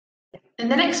In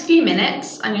the next few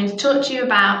minutes, I'm going to talk to you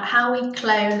about how we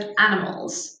clone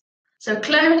animals. So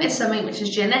clone is something which is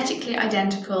genetically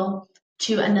identical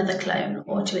to another clone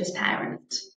or to its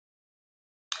parent.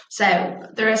 So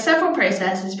there are several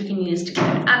processes we can use to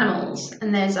clone animals,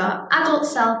 and those are adult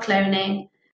cell cloning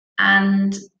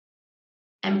and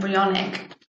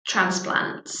embryonic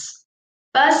transplants.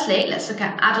 Firstly, let's look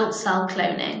at adult cell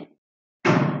cloning.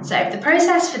 So the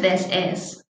process for this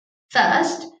is,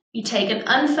 first, you take an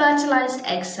unfertilized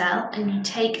egg cell and you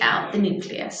take out the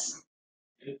nucleus.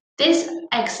 This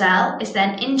egg cell is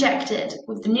then injected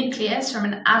with the nucleus from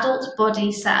an adult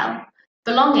body cell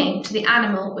belonging to the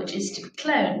animal which is to be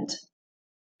cloned.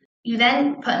 You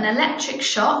then put an electric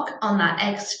shock on that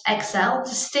egg cell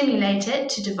to stimulate it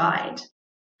to divide.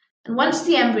 And once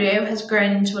the embryo has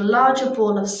grown into a larger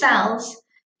ball of cells,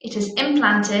 it is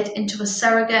implanted into a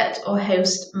surrogate or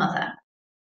host mother.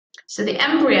 So the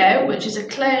embryo, which is a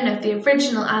clone of the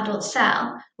original adult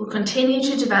cell, will continue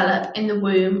to develop in the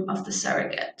womb of the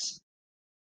surrogate.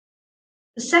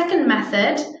 The second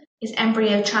method is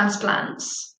embryo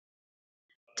transplants.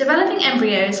 Developing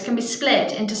embryos can be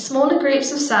split into smaller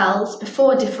groups of cells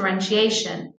before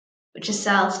differentiation, which is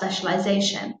cell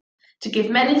specialization, to give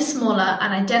many smaller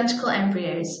and identical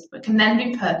embryos that can then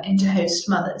be put into host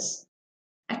mothers.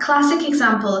 A classic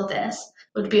example of this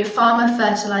would be a farmer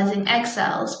fertilizing egg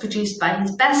cells produced by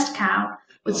his best cow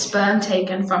with sperm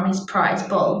taken from his prize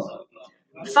bull.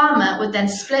 The farmer would then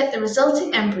split the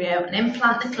resulting embryo and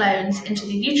implant the clones into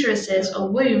the uteruses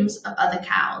or wombs of other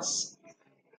cows.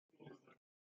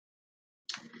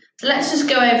 So let's just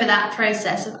go over that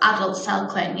process of adult cell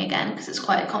cloning again, because it's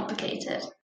quite complicated.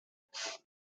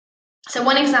 So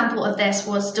one example of this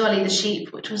was Dolly the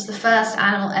sheep, which was the first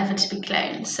animal ever to be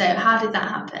cloned. So how did that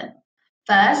happen?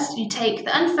 First, you take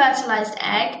the unfertilized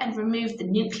egg and remove the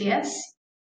nucleus.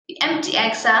 The empty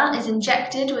egg cell is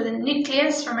injected with a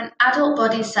nucleus from an adult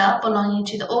body cell belonging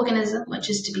to the organism which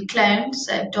is to be cloned,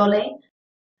 so Dolly.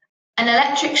 An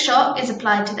electric shock is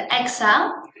applied to the egg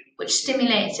cell, which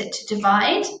stimulates it to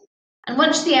divide. And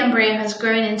once the embryo has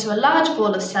grown into a large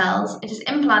ball of cells, it is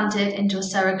implanted into a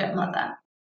surrogate mother.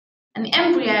 And the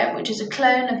embryo, which is a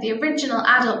clone of the original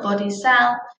adult body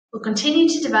cell, will continue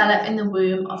to develop in the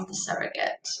womb of the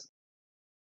surrogate.